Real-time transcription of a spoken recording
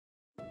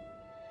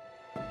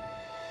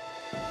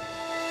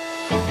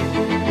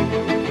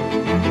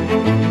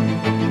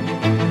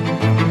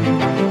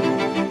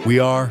We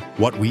are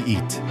what we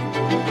eat.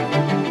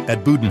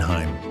 At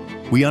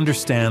Budenheim, we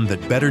understand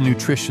that better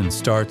nutrition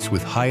starts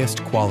with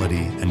highest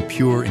quality and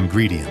pure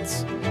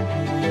ingredients.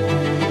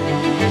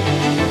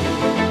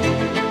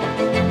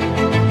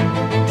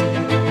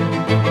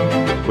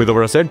 With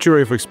over a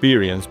century of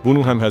experience,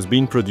 Budenheim has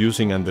been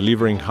producing and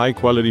delivering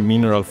high-quality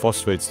mineral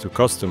phosphates to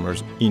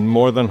customers in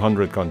more than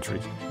 100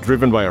 countries.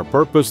 Driven by our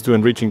purpose to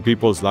enriching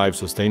people's lives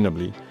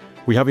sustainably,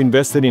 we have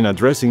invested in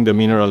addressing the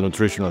mineral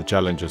nutritional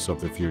challenges of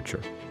the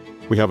future.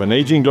 We have an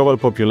aging global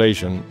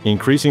population,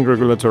 increasing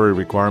regulatory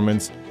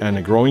requirements, and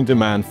a growing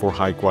demand for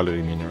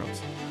high-quality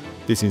minerals.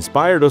 This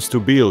inspired us to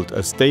build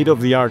a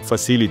state-of-the-art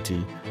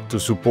facility to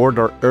support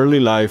our early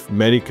life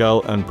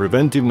medical and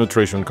preventive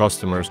nutrition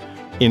customers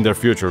in their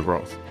future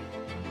growth.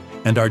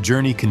 And our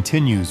journey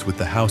continues with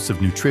the House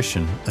of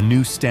Nutrition, a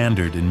new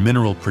standard in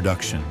mineral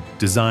production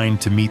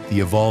designed to meet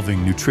the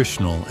evolving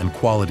nutritional and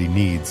quality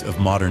needs of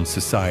modern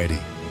society.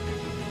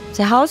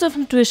 The House of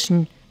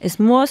Nutrition is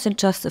more than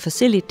just a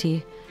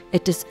facility.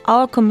 It is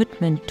our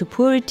commitment to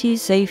purity,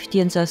 safety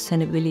and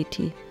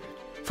sustainability.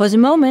 For the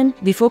moment,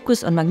 we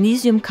focus on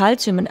magnesium,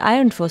 calcium and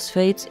iron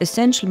phosphates,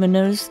 essential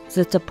minerals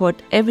that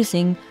support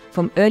everything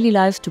from early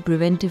life to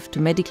preventive to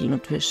medical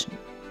nutrition.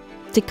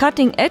 The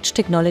cutting-edge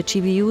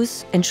technology we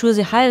use ensures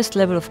the highest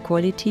level of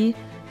quality,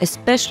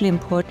 especially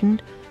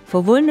important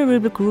for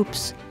vulnerable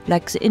groups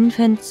like the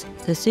infants,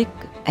 the sick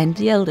and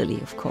the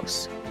elderly, of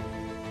course.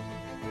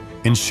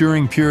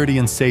 Ensuring purity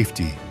and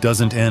safety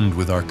doesn't end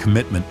with our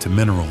commitment to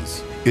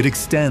minerals. It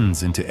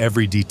extends into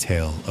every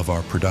detail of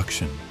our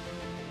production.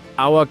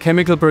 Our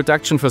chemical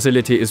production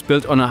facility is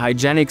built on a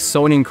hygienic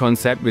zoning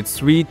concept with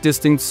 3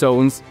 distinct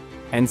zones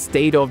and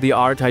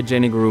state-of-the-art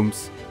hygienic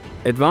rooms.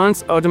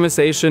 Advanced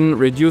automation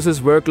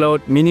reduces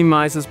workload,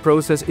 minimizes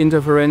process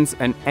interference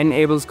and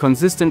enables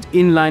consistent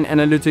inline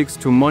analytics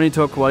to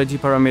monitor quality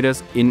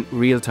parameters in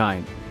real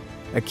time.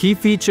 A key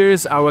feature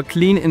is our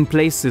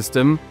clean-in-place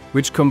system,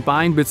 which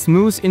combined with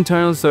smooth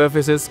internal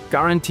surfaces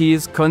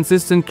guarantees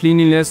consistent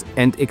cleanliness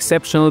and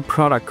exceptional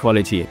product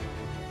quality.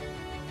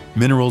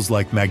 Minerals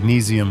like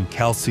magnesium,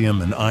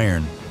 calcium and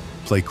iron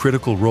play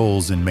critical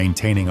roles in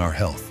maintaining our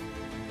health.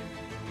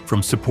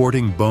 From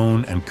supporting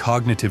bone and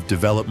cognitive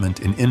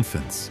development in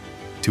infants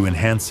to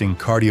enhancing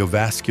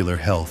cardiovascular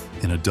health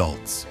in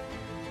adults.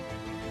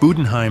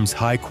 Budenheim's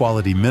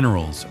high-quality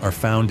minerals are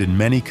found in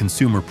many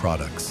consumer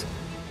products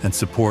and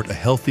support a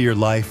healthier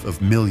life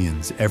of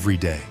millions every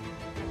day.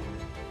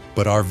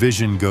 But our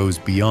vision goes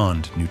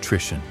beyond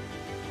nutrition.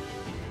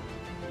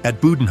 At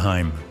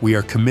Budenheim, we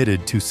are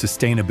committed to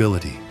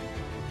sustainability.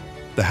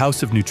 The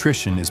House of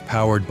Nutrition is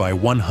powered by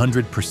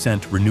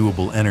 100%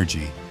 renewable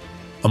energy,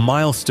 a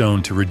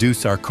milestone to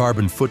reduce our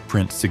carbon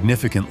footprint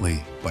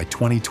significantly by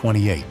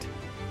 2028.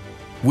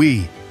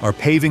 We are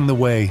paving the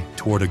way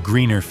toward a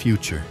greener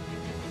future.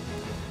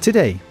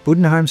 Today,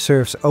 Budenheim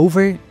serves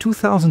over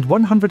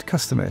 2,100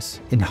 customers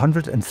in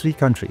 103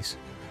 countries.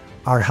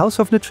 Our House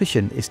of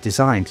Nutrition is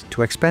designed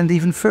to expand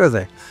even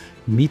further,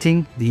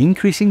 meeting the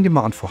increasing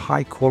demand for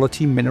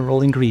high-quality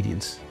mineral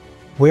ingredients.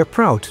 We are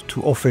proud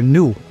to offer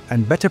new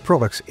and better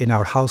products in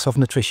our House of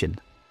Nutrition.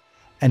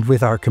 And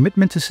with our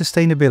commitment to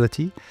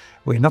sustainability,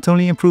 we're not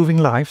only improving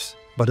lives,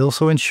 but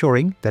also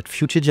ensuring that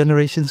future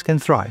generations can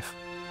thrive.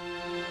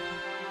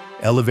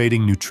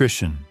 Elevating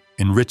nutrition,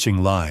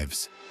 enriching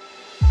lives.